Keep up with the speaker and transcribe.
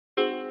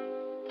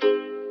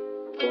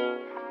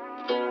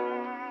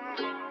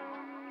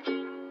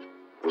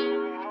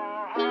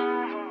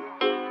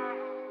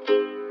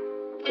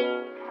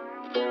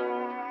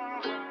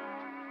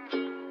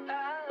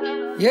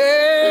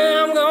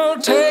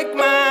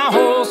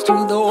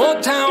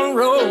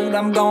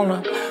I'm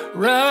gonna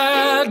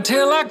ride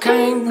till I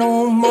can't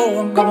no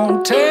more. I'm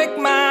gonna take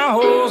my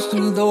horse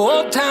through the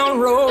old town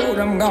road.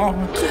 I'm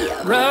gonna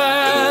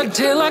ride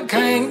till I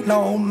can't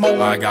no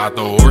more. I got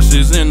the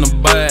horses in the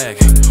back,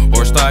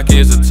 horse stock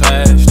is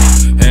attached.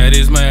 Head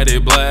is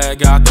matted black,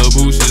 got the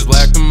bushes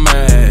black to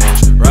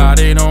match.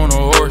 Riding on a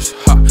horse,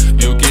 ha,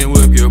 you can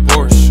whip your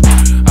Porsche.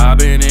 I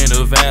been in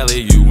the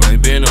valley, you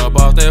ain't been up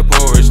off that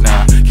porch.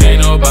 Now,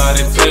 can't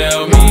nobody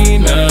tell me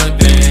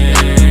nothing.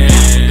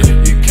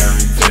 You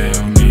can't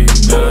tell me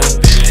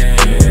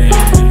nothing.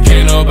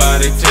 Can't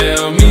nobody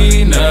tell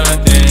me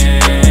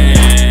nothing.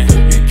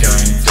 You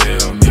can't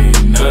tell me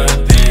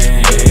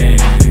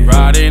nothing.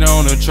 Riding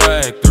on a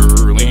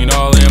tractor, lean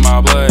all in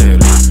my bladder.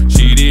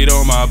 Cheated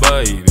on my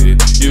baby,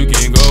 you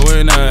can go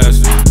and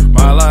ask her.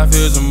 My life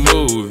is a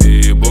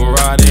movie, but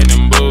riding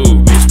in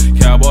boobies.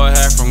 Cowboy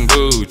hat from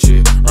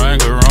Gucci,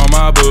 Wrangler on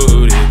my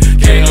booty.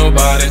 Can't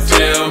nobody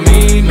tell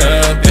me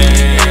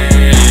nothing.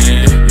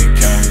 You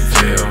can't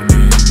tell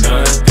me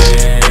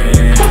nothing.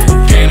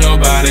 Can't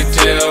nobody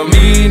tell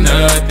me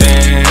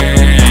nothing.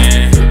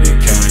 You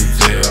can't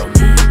tell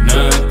me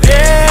nothing.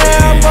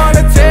 Yeah, I'm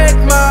gonna take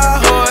my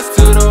horse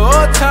to the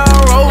old town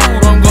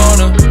road. I'm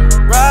gonna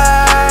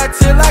ride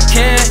till I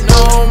can't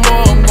no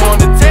more. I'm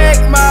gonna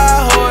take my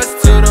horse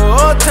to the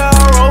old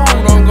town road.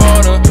 I'm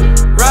gonna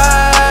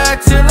ride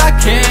till I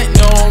can't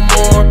no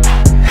more.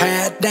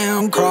 Hat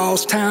down,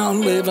 cross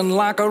town, living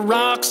like a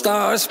rock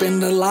star.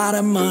 Spend a lot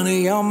of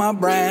money on my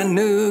brand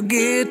new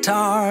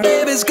guitar.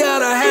 Baby's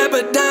got a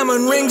habit,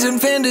 diamond rings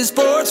and Fendi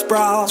sports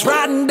bras.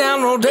 Riding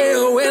down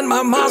Rodeo in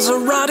my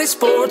Maserati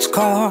sports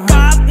car.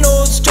 God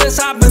knows stress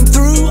I've been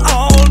through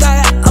all